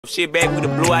Shit back with the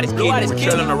blue out his kid.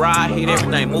 Chillin' the ride, hit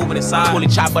everything moving inside. Fully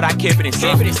chopped, but I kept it in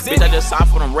sight. Bitch, I just signed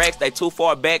for them racks, they too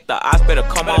far back. The odds better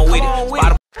come on with it.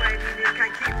 Spot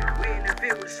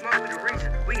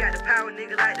we got the power,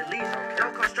 nigga, like the leash.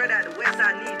 Don't come straight out the west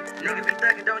side, need it. Nigga be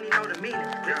thuggin', don't even know the meaning.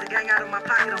 Rip the gang out of my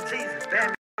pocket, I'm teasing.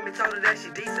 Bad me told her that she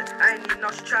decent. I ain't even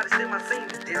know she tried to steal my semen.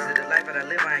 This is the life that I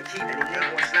live, I ain't keeping it.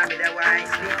 Nigga wanna slap me, that why I ain't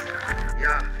sneaking.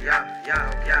 Yeah.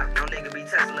 No nigga be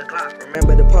testing the clock.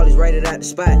 Remember the police raided out the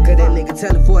spot. Cause that nigga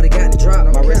tellin' for they got the drop.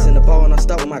 My wrist in the ball and I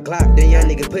stuck with my Glock. Then young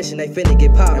nigga pushing, they finna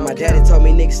get popped. And my daddy told me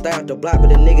niggas stay out the block, but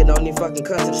the nigga don't even fucking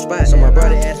cut to the spot. So my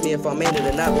brother asked me if I made it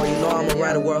or not. Boy, you know I'ma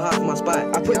ride a world hard for my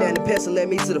spot. I put down the pistol, led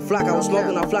me to the flock. I was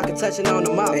smoking on flock and touching on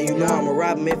the mouth. And you know I'ma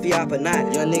rob him if he op or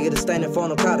not. Young nigga that's standing for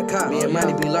no call the cop. Me and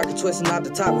money be lurking, twisting out the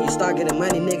top. When you start getting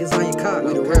money, niggas on your cock.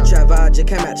 We the real trap vibe, just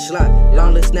came out the slot.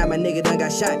 Long list snap, my nigga done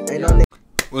got shot. Ain't no nigga.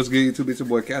 What's good, YouTube? It's your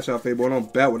boy CashOutFabo, and I'm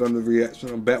back with another reaction.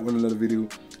 I'm back with another video.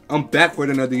 I'm back with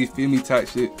another, you feel me, type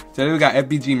shit. Today we got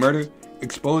FBG MURDA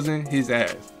exposing his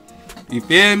ass. You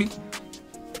feel me?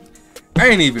 I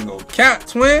ain't even gonna count,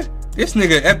 twin. This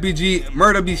nigga FBG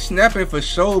MURDA be snapping for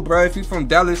show, bro. If you from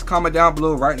Dallas, comment down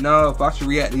below right now if I should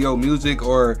react to your music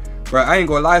or, bro, I ain't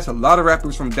gonna lie, it's a lot of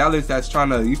rappers from Dallas that's trying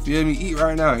to, you feel me, eat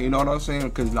right now. You know what I'm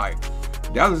saying? Cause like,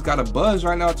 Dallas got a buzz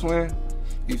right now, twin.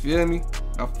 You feel me?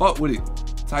 I fuck with it.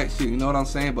 Type shit, you know what I'm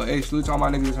saying? But hey, salute to all my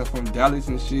niggas that's from Dallas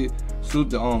and shit.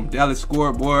 Salute to Dallas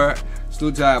scoreboard.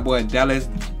 Salute to that boy Dallas.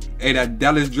 Hey, that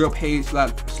Dallas drip hate.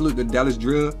 Salute to Dallas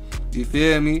drill. You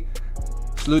feel me?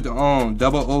 Salute to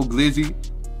Double O Glizzy.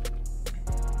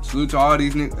 Salute to all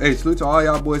these niggas. Hey, salute to all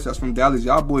y'all boys that's from Dallas.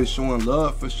 Y'all boys showing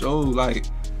love for sure. Like,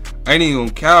 I ain't even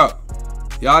gonna count.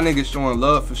 Y'all niggas showing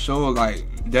love for sure. Like,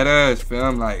 dead ass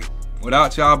fam. Like,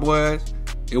 without y'all boys,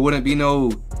 it wouldn't be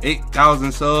no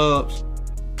 8,000 subs.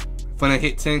 Finna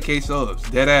hit 10K subs,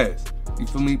 dead ass. You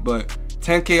feel me? But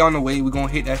 10K on the way, we gonna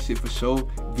hit that shit for sure.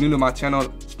 If you're new to my channel,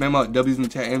 spam out W's in the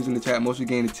chat, M's in the chat, motion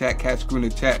gain in the chat, cash screw in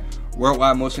the chat,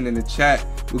 worldwide motion in the chat.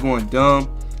 We're going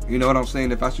dumb. You know what I'm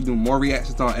saying? If I should do more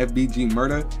reactions on FBG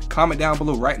MURDA, comment down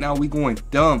below right now. We going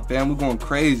dumb, fam. We going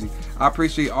crazy. I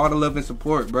appreciate all the love and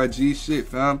support, bro. G shit,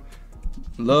 fam.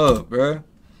 Love, bro.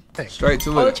 Straight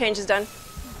to it. All the change is done.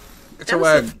 Get your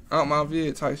ass out my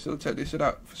vid type shit. Check this shit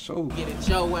out for sure. Get it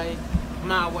your way,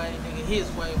 my way, nigga,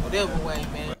 his way, whatever way,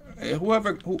 man. Hey,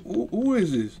 who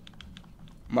is this?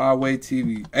 My Way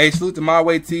TV. Hey, salute to My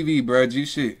Way TV, bro. G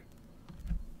shit.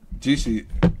 G shit.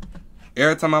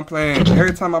 Every time I'm playing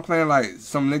like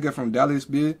some nigga from Dallas,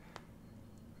 bitch,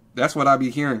 that's what I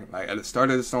be hearing. Like at the start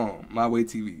of the song, My Way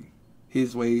TV.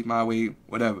 His way, my way,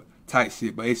 whatever. Type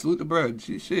shit. But hey, salute to bro.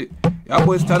 G shit. Y'all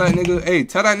boys tell that nigga, hey,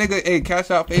 hey,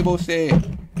 CashOutFabo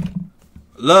said,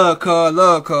 love car,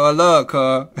 love car, love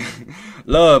car,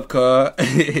 love car.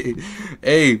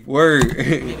 Hey, word. Get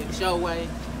it your way,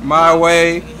 my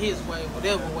way, his way,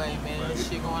 whatever way, man. This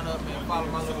shit going up, man. Follow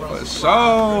my little bro. For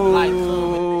sure.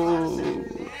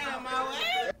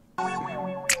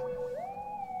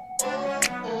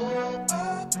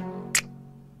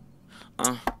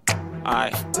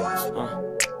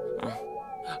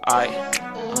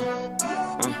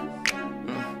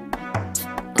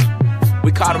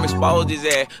 We caught him, exposed his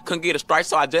ass. Couldn't get a strike,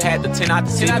 so I just had to 10 out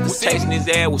the 10. Was chasing his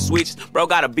ass with switches. Bro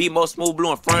got a beat more smooth blue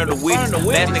in front of the witness.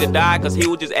 Last nigga died cause he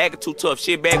was just acting too tough.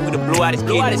 Shit back with the blue out his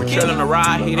kid. Chillin' the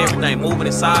ride, hit everything moving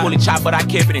inside. Fully chopped, but I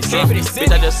kept it in sight.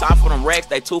 Bitch, I just signed for them racks,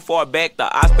 they too far back.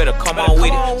 The odds better come on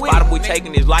with it. Spot him, we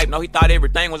taking his life. No, he thought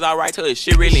everything was alright till his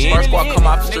shit really ended. First squad come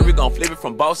off the street, we gon' flip it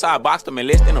from both sides. Boxed him in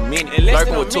less than a minute.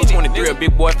 Lurking with 223, a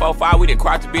big boy 4-5. We done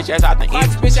crossed the bitch ass out the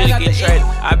end. Shit get tragic.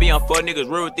 I be on fuck niggas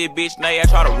real with this bitch. Now I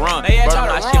try to run. Bro, I'm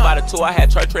not shit by the two. I had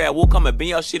church red. We'll come and beat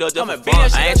your shit up just for fun.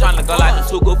 I ain't tryna go like them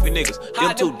two goofy niggas.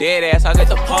 Them two dead ass. I got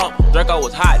the pump. Draco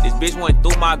was hot. This bitch went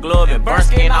through my glove and burnt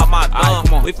skin out my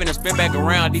thumb. We finna spin back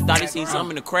around. He thought he seen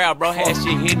something in the crowd. Bro had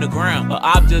shit hitting the ground. But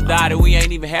op just died and we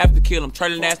ain't even have to kill him.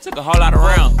 Trailing ass took a whole lot of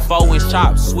rounds. 4-inch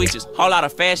chops, switches, whole lot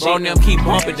of fast shit. Bro, them keep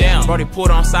bumping down. Bro, they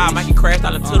pulled on side, make it crash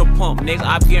out into the pump. Next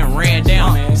op getting ran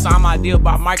down. Signed my deal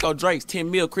by Michael Drakes,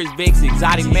 10 mil, Chris Vicks,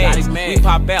 exotic mags. We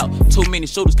pop out. Too many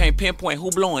shooters can't pinpoint who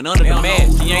blowing under the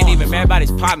mask. He ain't even mad about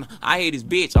his partner. I hate his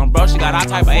bitch. Bro, she got all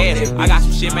type of ass. I got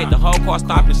some shit, make the whole car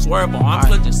stop and swerve on. I'm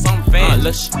clutching something fast.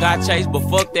 Let's got chased, but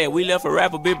fuck that. We left a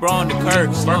rapper, big bro on the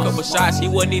curb. Spark up a shots, he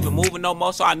wasn't even moving no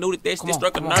more, so I knew that shit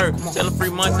struck a nerve. Tell him free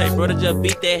Monte, brother, just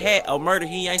beat that hat. Oh, murder,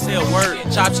 he ain't say a word.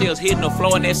 Chop chills hitting the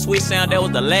floor and that switch sound, that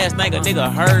was the last thing a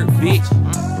nigga heard, bitch.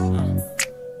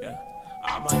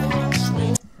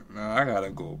 Nah, I gotta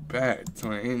go back,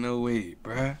 twin. Ain't no way,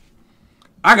 bruh.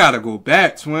 I gotta go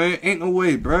back, twin. Ain't no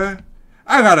way, bruh.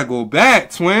 I gotta go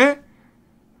back, twin.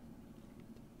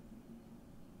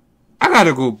 I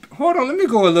gotta go. Hold on, let me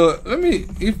go a little.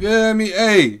 You feel me?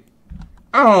 Hey,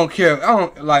 I don't care. I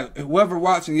don't like whoever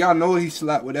watching. Y'all know he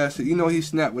slapped with that shit. You know he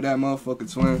snapped with that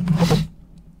motherfucker twin.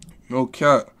 No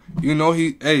cap. You know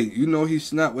he. Hey, you know he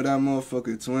snapped with that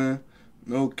motherfucker twin.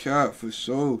 No cap for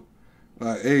sure.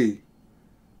 Like, hey,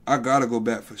 I gotta go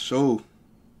back for sure.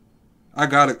 I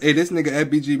gotta. Hey, this nigga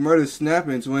FBG MURDA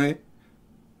snapping twin.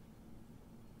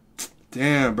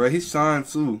 Damn, bro, he signed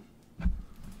too.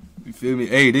 You feel me?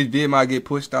 Hey, this vid might get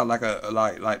pushed out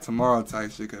like tomorrow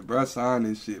type shit, cause bro signed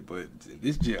this shit, but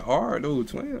this shit hard though,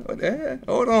 twin. What the hell?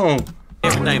 Hold on.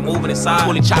 Everything moving inside,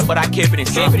 fully chopped, but I kept it in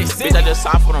simple. Bitch, I just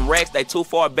signed for them racks, they too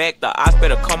far back. The odds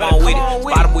better come on with it.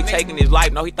 Bottom, we taking his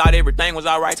life. No, he thought everything was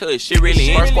alright till his shit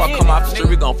really ended. First squad come off the street,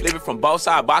 we gon' flip it from both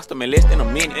sides, box them in less than a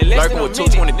minute. Lurking with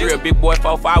 223, a big boy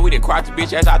 4-5, we done crossed the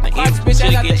bitch ass out the end.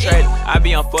 Shit get traded. I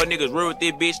be on fuck niggas real with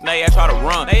this bitch, they try to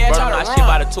run. Burn my shit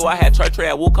by the two, I had Trey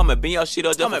at Woo come and bend your shit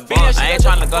up just for fun. I ain't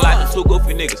tryna go like the two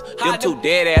goofy niggas. Them two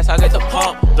dead ass, I got the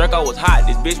pump. Draco was hot,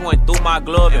 this bitch went through my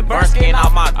glove and burnt skin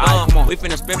off my thumb. We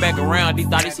finna spin back around. He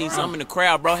thought he seen something in the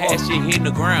crowd, bro. Had shit hitting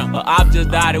the ground. Op just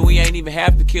died and we ain't even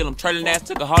have to kill him. Trailing ass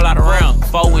took a whole lot of rounds.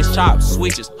 4-inch chops,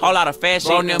 switches, whole lot of fast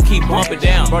shit. Bro, them keep bumping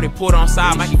down. Bro, they pulled on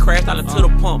side, Mikey crashed out into the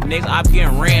pump. Next op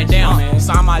getting ran down.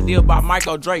 Signed my deal by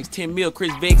Michael Drakes, 10 mil,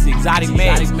 Chris Vicks, exotic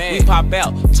mags. We pop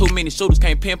out, too many shooters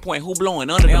can't pinpoint who blowing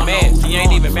under the mask. He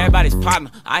ain't even mad about his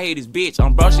partner. I hate his bitch.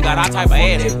 Bro, she got all type of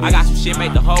ass. I got some shit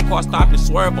make the whole car stop and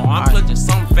swerve on. I'm clutching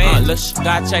something fast.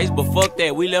 Got chased, but fuck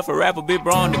that. We left a rapper, big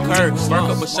bro on the curb. Spark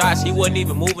up a shots, he wasn't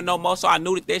even moving no more, so I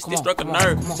knew that shit struck a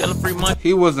nerve. Tell him free money.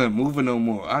 He wasn't moving no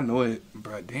more. I know it,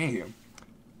 bro. Damn.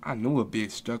 I knew a bitch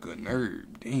struck a nerve.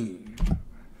 Damn.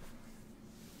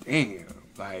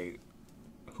 Like,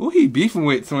 who he beefing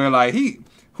with, twin? Like,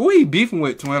 who he beefing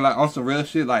with, twin? Like, on some real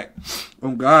shit? Like,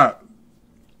 oh God.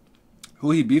 Who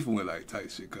he beefing with, like,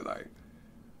 type shit? Cause, like,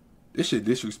 this shit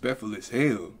disrespectful as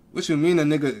hell. What you mean a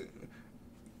nigga,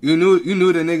 you knew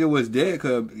the nigga was dead,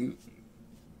 cause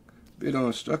it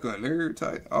done struck a nerve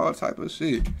type, all type of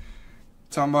shit.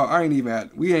 Talking about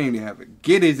we ain't even have to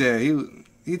get his ass.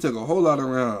 He took a whole lot of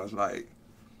rounds. Like,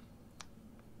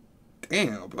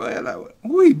 damn, bro. Like,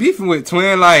 who he beefing with,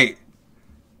 twin? Like,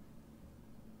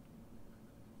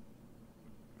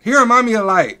 he remind me of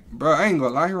like, bro. I ain't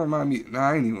gonna lie. He remind me. Nah,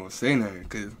 I ain't even gonna say nothing,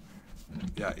 cause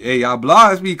y'all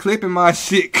blogs be clipping my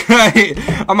shit.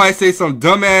 I might say some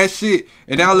dumbass shit,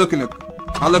 and then I look in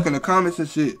the comments and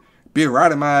shit. Be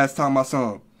right in my ass talking about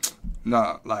something.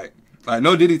 Nah, like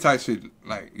no Diddy type shit.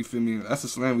 Like, you feel me? That's a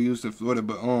slang we used in Florida,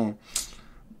 but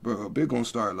bro, Big gonna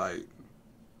start like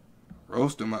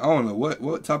roasting my. I don't know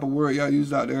what type of word y'all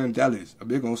use out there in Dallas. A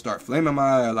Big gonna start flaming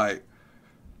my eye like,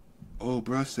 oh,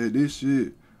 bro said this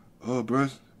shit. Oh, bro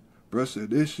said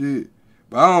this shit.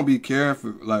 But I don't be caring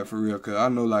for real, cause I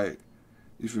know like,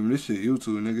 you feel me? This shit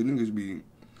YouTube, niggas be.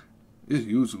 It's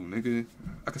YouTube, nigga.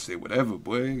 I can say whatever,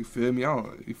 boy. You feel me?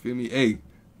 You feel me? Hey,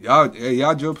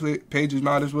 y'all drill pages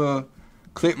might as well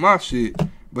click my shit.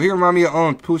 But he remind me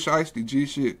of Push Icy G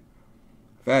shit.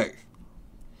 Facts.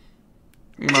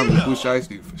 He remind me of Push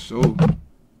Icy for sure.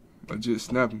 But just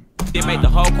snapping. It made the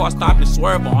whole car stop and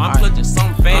swerve on. I'm clutching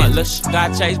something fast.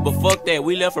 Got chased, but fuck that.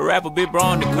 We left a rapper, big bro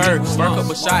on the curb. Spark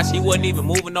up a shots, he wasn't even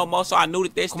moving no more, so I knew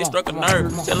that shit struck a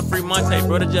nerve. Tell him free Monte,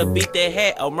 brother just beat that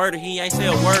hat. Oh, murder, he ain't say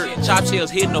a word. Chop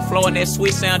chills hitting the floor and that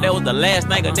switch sound, that was the last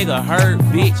thing a nigga heard,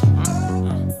 bitch.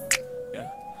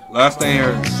 Last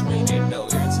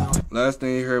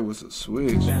thing he heard was a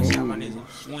switch.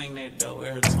 Swing that dough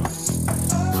every time.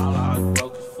 All our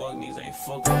broke as fuck niggas ain't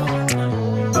fucking.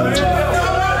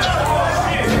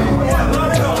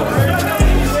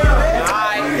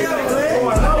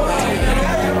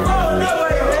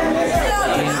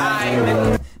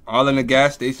 All in the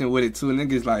gas station with it too.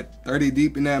 Niggas like 30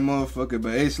 deep in that motherfucker.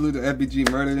 But hey, salute to FBG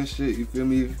MURDA and shit. You feel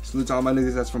me? Salute to all my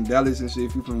niggas that's from Dallas and shit.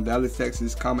 If you from Dallas,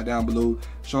 Texas, comment down below.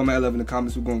 Show me love in the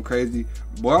comments. We're going crazy.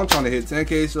 Boy, I'm trying to hit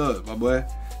 10K subs, my boy.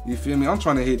 You feel me? I'm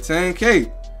trying to hit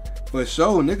 10K. For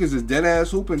sure, niggas is dead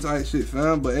ass hooping type shit,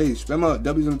 fam. But hey, spam up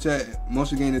W's in the chat.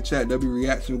 Motion game in the chat. W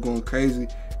reaction. We're going crazy.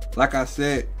 Like I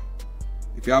said,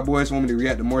 if y'all boys want me to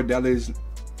react to more Dallas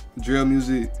drill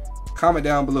music, comment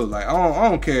down below. Like, I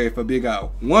don't care if a big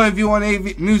got 1 view on a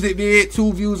music vid,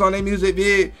 2 views on a music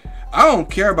vid. I don't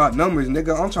care about numbers,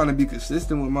 nigga. I'm trying to be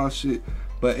consistent with my shit.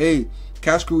 But hey,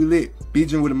 Cash Crew lit.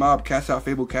 BJing with the mob.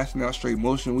 CashOutFabo. Cashing out straight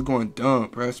motion. We going dumb,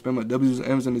 bro. Spam my W's and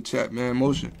M's in the chat, man.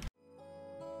 Motion.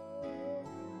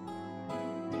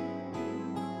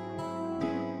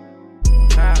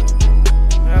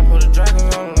 I put a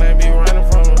dragon on, they be running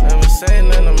from them. Never say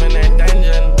nothing, I'm in that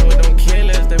danger. With them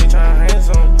killers, they be trying to hang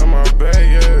some. And my bag,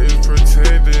 yeah, is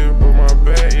protected.